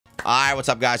Alright, what's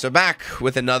up guys? We're back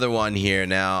with another one here.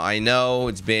 Now, I know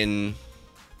it's been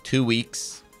 2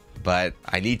 weeks, but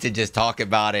I need to just talk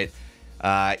about it.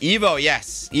 EVO,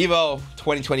 yes. EVO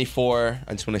 2024.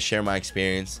 I just want to share my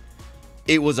experience.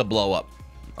 It was a blow up,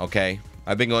 okay?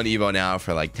 I've been going to EVO now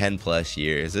for like 10 plus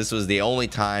years. This was the only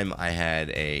time I had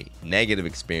a negative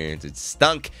experience. It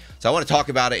stunk. So I want to talk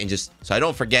about it and just so I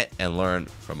don't forget and learn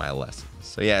from my lessons.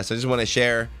 So yeah, so I just want to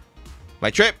share my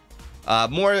trip.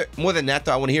 More than that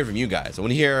though, I want to hear from you guys. I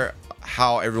want to hear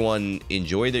how everyone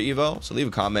enjoyed their EVO. So leave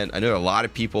a comment. I know a lot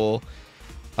of people,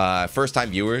 first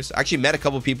time viewers. I actually met a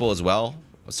couple people as well.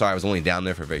 Sorry, I was only down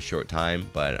there for a very short time,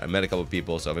 but I met a couple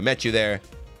people. So if I met you there,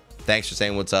 thanks for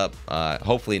saying what's up.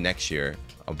 Hopefully next year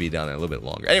I'll be down there a little bit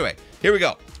longer. Anyway, here we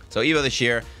go. So EVO this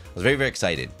year, I was very, very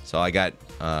excited. So I got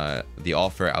the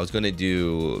offer. I was going to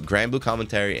do Grand Blue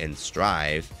commentary and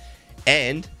Strive,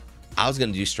 and I was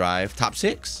going to do Strive top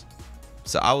 6.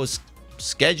 So I was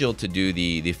scheduled to do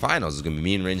the finals. It's going to be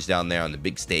me and Ringe down there on the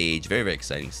big stage. Very, very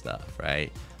exciting stuff,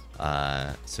 right?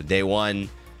 So day one,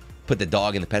 put the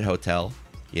dog in the pet hotel.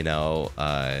 You know,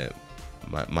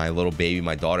 my little baby,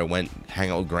 my daughter went hang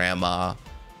out with grandma.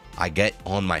 I get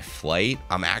on my flight.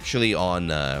 I'm actually on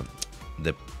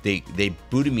they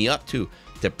booted me up to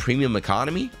the premium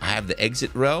economy. I have the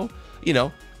exit row. You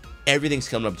know, everything's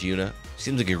coming up to Yuna.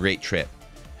 Seems like a great trip.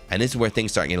 And this is where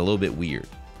things start getting a little bit weird.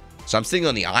 So I'm sitting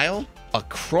on the aisle.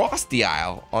 Across the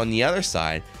aisle on the other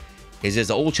side is this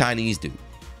old Chinese dude.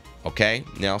 Okay,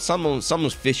 now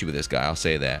someone's fishy with this guy, I'll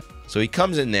say that. So he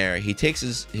comes in there, he takes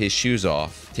his shoes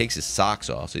off, takes his socks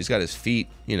off, so he's got his feet,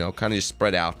 you know, kind of just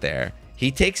spread out there.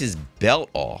 He takes his belt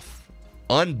off,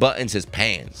 unbuttons his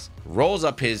pants, rolls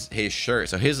up his shirt,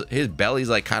 so his belly's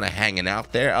like kind of hanging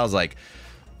out there. I was like,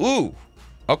 ooh,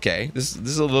 okay, this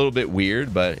is a little bit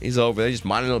weird, but he's over there just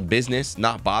minding his own business,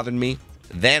 not bothering me.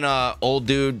 Then old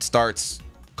dude starts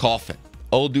coughing.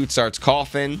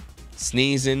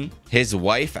 Sneezing. His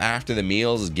wife after the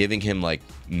meals is giving him like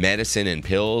medicine and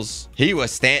pills. He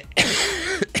was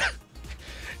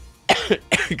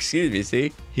excuse me,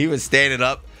 see? He was standing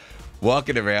up,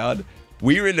 walking around.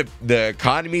 We were in the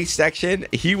economy section.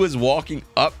 He was walking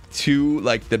up to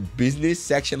like the business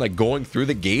section, like going through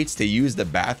the gates to use the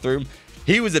bathroom.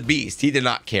 He was a beast. He did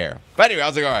not care. But anyway, I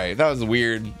was like, all right, that was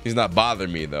weird. He's not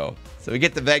bothering me though. So we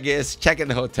get to Vegas, check in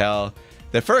the hotel.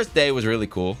 The first day was really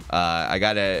cool.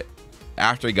 After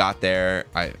we got there,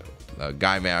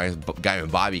 Guy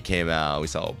and Bobby came out. We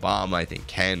saw Obama, I think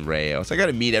Ken, Rayo. So I got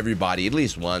to meet everybody at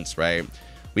least once, right?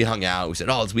 We hung out. We said,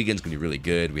 oh, this weekend's going to be really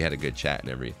good. We had a good chat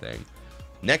and everything.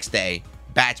 Next day,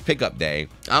 batch pickup day.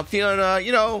 I'm feeling,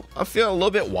 I'm feeling a little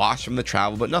bit washed from the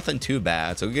travel, but nothing too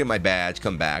bad. So we get my badge,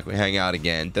 come back, we hang out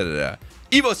again.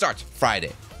 EVO starts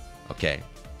Friday. Okay.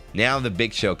 Now the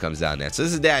big show comes down there. So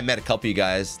this is the day I met a couple of you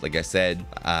guys. Like I said,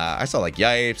 I saw like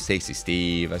Yipes, Tasty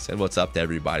Steve. I said what's up to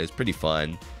everybody. It was pretty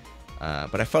fun.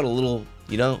 But I felt a little,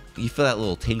 you feel that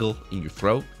little tingle in your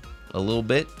throat a little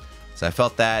bit. So I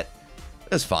felt that.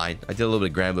 It was fine. I did a little bit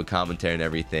of Grand Blue commentary and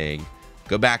everything.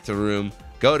 Go back to the room.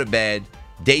 Go to bed.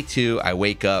 Day 2, I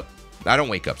wake up. I don't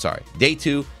wake up, sorry. Day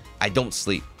 2, I don't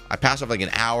sleep. I pass off like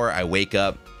an hour. I wake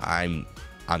up. I'm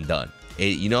done.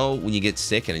 When you get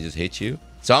sick and it just hits you?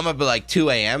 So I'm up at like 2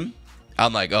 a.m.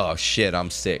 I'm like, oh shit, I'm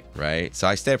sick, right? So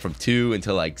I stayed from 2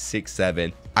 until like 6,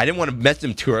 7. I didn't want to mess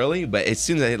them too early, but as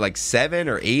soon as I hit like 7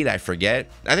 or 8, I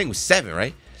forget. I think it was 7,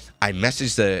 right? I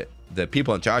messaged the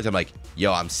people in charge. I'm like,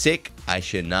 yo, I'm sick. I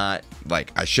shouldn't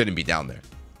be down there.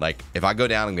 Like, if I go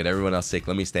down and get everyone else sick,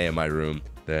 let me stay in my room.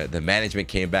 The management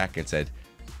came back and said,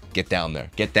 get down there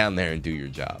and do your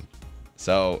job.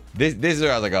 So this is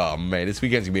where I was like, oh man, this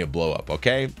weekend's gonna be a blow up,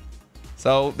 okay?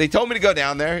 So they told me to go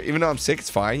down there, even though I'm sick, it's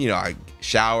fine. I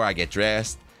shower, I get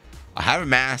dressed. I have a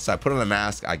mask, so I put on a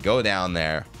mask, I go down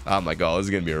there. I'm like, oh, this is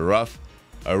gonna be a rough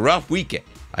weekend.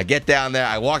 I get down there,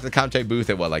 I walk to the commentary booth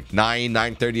at what, like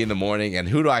 9:30 in the morning, and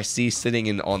who do I see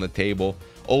sitting on the table?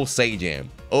 Old Sajam.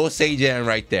 Old Sajam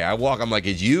right there. I walk, I'm like,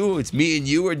 it's me and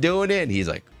you are doing it? And he's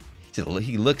like,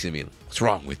 he looks at me, what's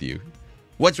wrong with you?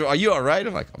 What's wrong? Are you all right?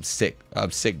 I'm like, I'm sick,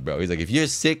 bro. He's like, if you're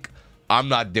sick, I'm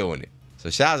not doing it. So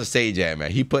shout out to Sajam,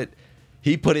 man. He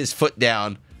put his foot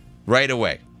down right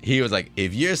away. He was like,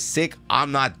 if you're sick,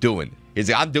 I'm not doing it. He's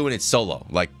like, I'm doing it solo.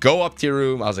 Like, go up to your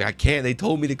room. I was like, I can't. They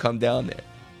told me to come down there.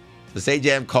 So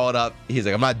Sajam called up. He's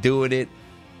like, I'm not doing it.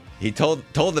 He told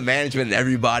the management and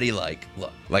everybody, like,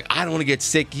 look, like, I don't want to get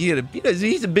sick. He's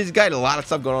a busy guy. A lot of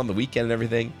stuff going on the weekend and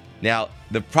everything. Now,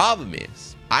 the problem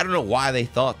is, I don't know why they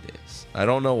thought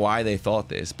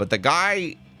this. But the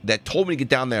guy that told me to get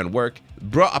down there and work,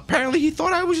 bro, apparently he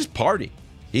thought I was just partying.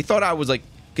 He thought I was like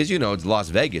because, you know, it's Las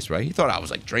Vegas, right? He thought I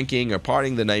was like drinking or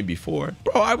partying the night before.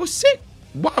 Bro, I was sick.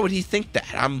 Why would he think that?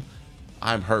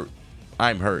 I'm hurt.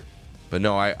 I'm hurt. But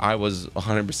no, I was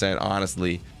 100%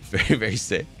 honestly very, very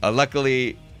sick.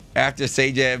 Luckily, after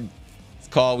Sajeb's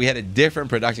call, we had a different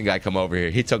production guy come over here.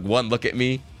 He took one look at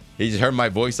me. He just heard my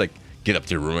voice like, get up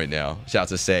to your room right now. Shouts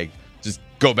to Seg, just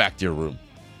go back to your room.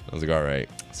 I was like, all right.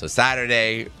 So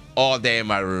Saturday, all day in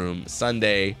my room.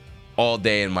 Sunday, all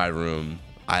day in my room.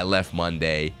 I left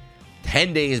Monday.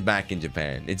 10 days back in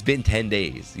Japan. It's been 10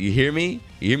 days. You hear me?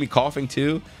 You hear me coughing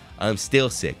too? I'm still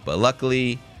sick, but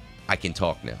luckily I can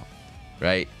talk now,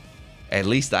 right? At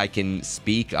least I can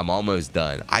speak. I'm almost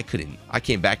done. I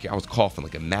came back here. I was coughing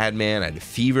like a madman. I had a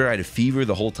fever. I had a fever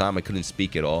the whole time. I couldn't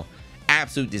speak at all.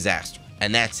 Absolute disaster.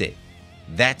 And that's it.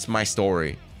 That's my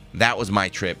story. That was my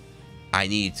trip. I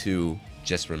need to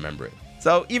just remember it.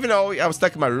 So even though I was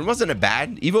stuck in my room, it wasn't a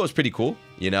bad. EVO was pretty cool.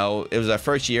 You know, it was our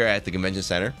first year at the convention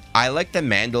center. I like the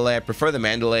Mandalay. I prefer the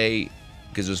Mandalay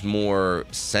because it was more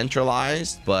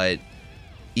centralized, but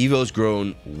EVO's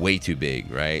grown way too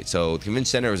big, right? So the convention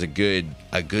center was a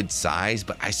good size,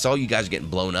 but I saw you guys getting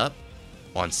blown up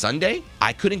on Sunday.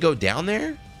 I couldn't go down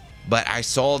there, but I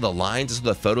saw the lines, I saw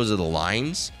the photos of the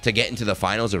lines to get into the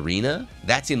finals arena.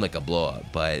 That seemed like a blow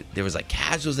up, but there was like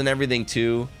casuals and everything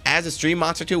too. As a stream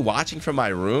monster too, watching from my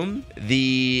room,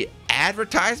 the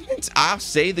advertisements, I'll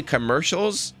say the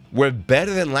commercials were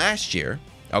better than last year.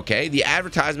 Okay, the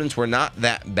advertisements were not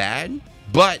that bad,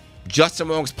 but Justin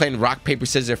Wong was playing rock, paper,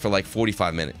 scissors for like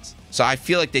 45 minutes. So I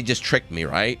feel like they just tricked me,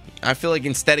 right? I feel like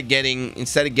instead of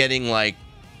getting like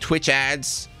Twitch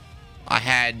ads, I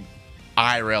had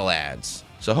IRL ads.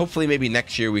 So hopefully maybe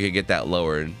next year we could get that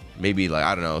lowered. Maybe like,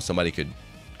 I don't know, somebody could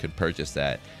purchase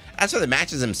that. As for the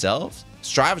matches themselves,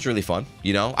 Strive was really fun.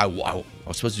 You know, I was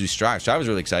supposed to do Strive. Strive was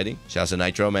really exciting. Shout out to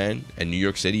Nitro, man. And New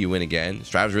York City, you win again.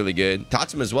 Strive was really good.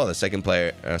 Tatsum as well. The second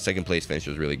place finish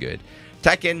was really good.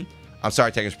 Tekken, I'm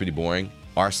sorry, Tekken's pretty boring.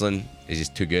 Arslan is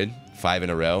just too good. 5 in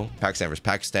a row. Pakistan versus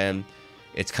Pakistan.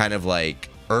 It's kind of like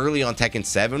early on Tekken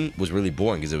 7 was really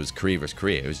boring because it was Korea versus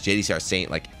Korea. It was JDCR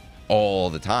Saint like all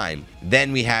the time.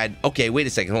 Then we had, okay, wait a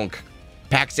second, hold on.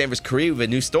 Pakistan versus Korea with a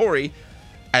new story.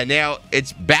 And now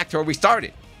it's back to where we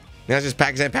started. Now it's just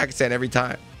Pakistan every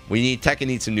time. Tekken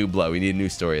needs some new blood. We need a new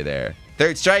story there.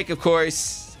 Third Strike, of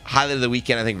course, highlight of the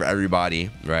weekend, I think, for everybody,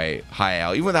 right? High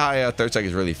Out. Even with the High Out, Third Strike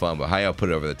is really fun, but High Out put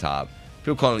it over the top.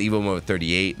 People call it EVO Mode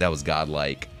 38. That was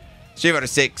godlike. Street Fighter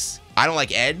 6. I don't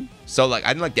like Ed, so like I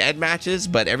didn't like the Ed matches,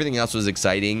 but everything else was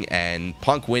exciting. And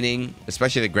Punk winning,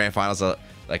 especially the grand finals,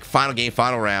 like final game,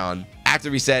 final round, after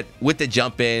reset with the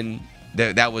jump in,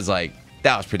 that was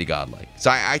pretty godlike.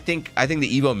 So I think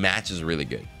the EVO matches are really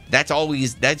good.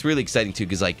 That's really exciting too,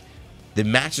 because like the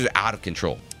matches are out of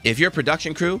control. If you're a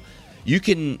production crew, you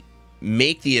can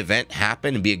make the event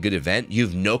happen and be a good event. You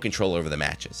have no control over the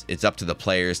matches. It's up to the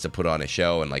players to put on a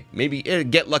show and like maybe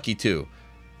get lucky too.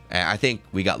 And I think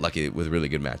we got lucky with really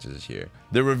good matches this year.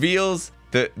 The reveals,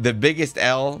 the biggest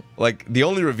L, like the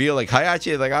only reveal, like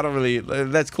Hayachi, like I don't really,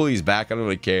 that's cool, he's back, I don't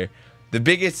really care.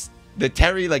 The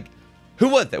Terry, like, who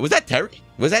was that? Was that Terry?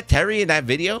 Was that Terry in that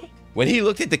video? When he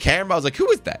looked at the camera, I was like, who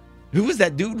was that? Who was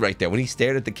that dude right there? When he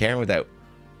stared at the camera with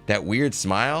that weird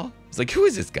smile, I was like, who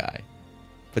is this guy?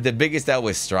 But the biggest L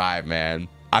was Strive, man.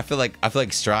 I feel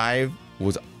like Strive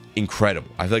was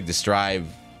incredible. I feel like the Strive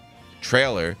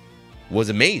trailer was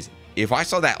amazing. If I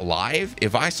saw that live,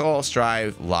 if I saw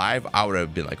Strive live, I would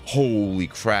have been like, holy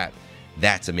crap,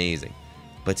 that's amazing.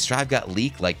 But Strive got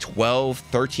leaked like 12,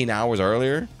 13 hours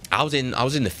earlier. I was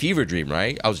in the fever dream,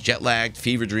 right? I was jet lagged,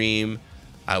 fever dream.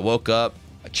 I woke up,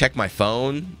 I checked my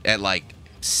phone at like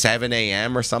 7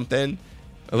 a.m. or something.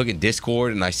 I look in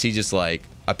Discord and I see just like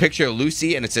a picture of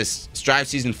Lucy and it says Strive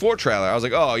Season 4 trailer. I was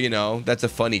like, oh, you know, that's a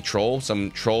funny troll.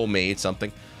 Some troll made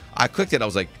something. I clicked it. I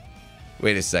was like,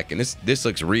 wait a second, this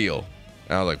looks real.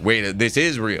 And I was like, wait, this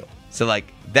is real. So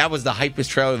like that was the hypest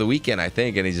trailer of the weekend, I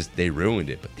think, and they ruined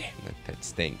it. But damn, that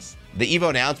stinks. The EVO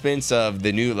announcements of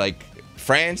the new, like,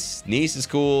 France, Nice is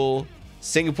cool,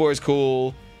 Singapore is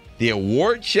cool. The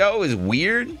award show is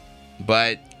weird,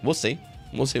 but we'll see.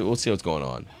 We'll see what's going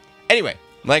on. Anyway,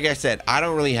 like I said, I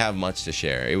don't really have much to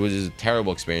share. It was a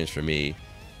terrible experience for me.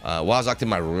 While I was locked in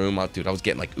my room, dude, I was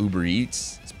getting like Uber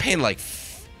Eats. I was paying like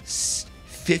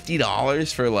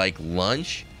 $50 for like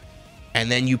lunch,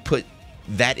 and then you put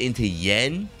that into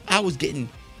yen. I was getting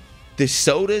the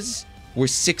sodas were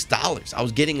 $6. I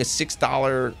was getting a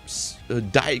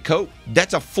 $6 Diet Coke.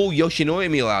 That's a full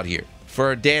Yoshinoya meal out here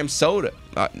for a damn soda.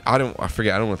 I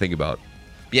forget. I don't want to think about it.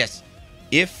 Yes,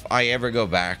 if I ever go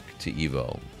back to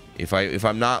EVO, if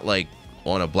I'm not like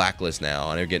on a blacklist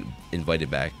now and I get invited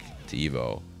back to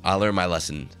EVO, I learned my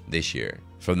lesson this year.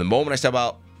 From the moment I step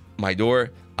out my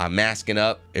door, I'm masking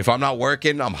up. If I'm not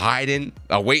working, I'm hiding.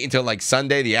 I'll wait until like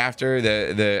Sunday, after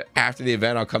the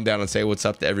event. I'll come down and say what's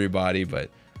up to everybody. But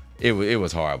it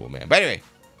was horrible, man. But anyway,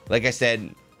 like I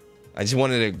said, I just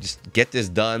wanted to just get this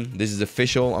done. This is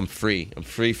official. I'm free. I'm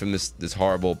free from this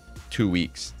horrible 2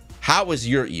 weeks. How was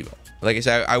your EVO? Like I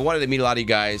said, I wanted to meet a lot of you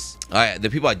guys. The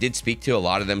people I did speak to, a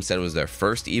lot of them said it was their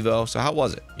first EVO. So how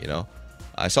was it? You know,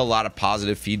 I saw a lot of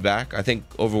positive feedback. I think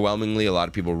overwhelmingly, a lot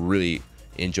of people really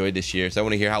enjoyed this year. So I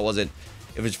want to hear, how was it?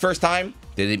 If it's first time,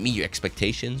 did it meet your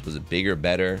expectations? Was it bigger,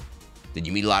 better? Did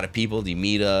you meet a lot of people? Did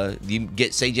you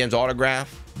get Say Jam's autograph?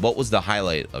 What was the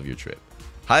highlight of your trip?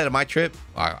 Highlight of my trip?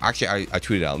 Actually, I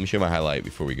tweeted out. Let me show you my highlight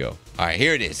before we go. All right,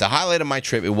 here it is. The highlight of my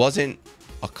trip. It wasn't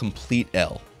a complete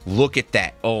L. Look at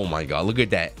that. Oh my God. Look at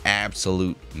that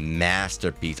absolute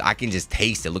masterpiece. I can just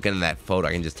taste it. Looking at that photo,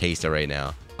 I can just taste it right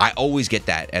now. I always get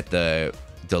that at the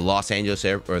Los Angeles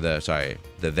airport, or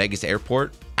the Vegas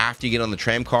airport. After you get on the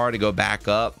tram car to go back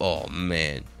up, oh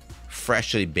man,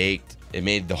 freshly baked. It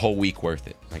made the whole week worth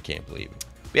it. I can't believe it.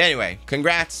 But anyway,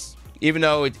 congrats. Even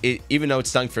though it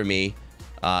stunk for me,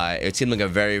 it seemed like a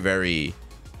very, very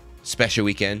special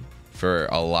weekend for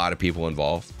a lot of people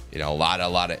involved. You know, a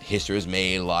lot of history was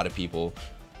made. A lot of people.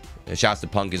 Shouts to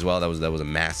Punk as well. That was a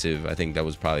massive. I think that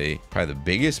was probably the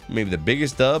biggest, maybe the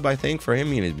biggest dub, I think, for him.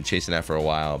 He's been chasing that for a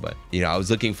while, but you know, I was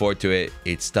looking forward to it.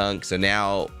 It stunk. So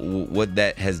now what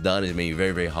that has done is made me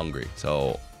very, very hungry.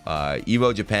 So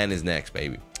EVO Japan is next,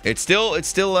 baby. It's still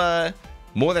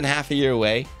more than half a year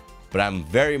away, but I'm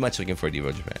very much looking forward to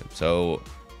EVO Japan. So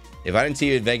if I didn't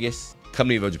see you in Vegas, come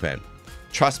to EVO Japan.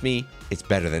 Trust me, it's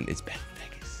better than Vegas.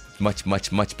 Much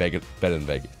better than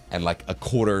Vegas, and like a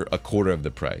quarter of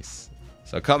the price.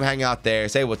 So come hang out there,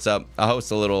 say what's up. I'll host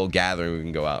a little gathering. We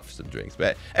can go out for some drinks.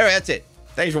 But anyway, that's it.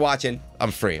 Thanks for watching. I'm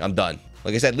free. I'm done.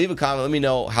 Like I said, leave a comment. Let me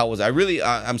know how was.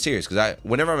 I'm serious, because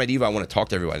whenever I'm at EVO, I want to talk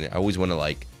to everyone. I always want to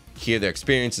like hear their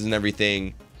experiences and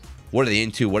everything. What are they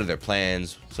into? What are their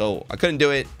plans? So I couldn't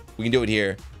do it. We can do it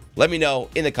here. Let me know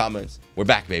in the comments. We're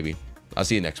back, baby. I'll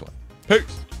see you next one.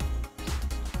 Peace.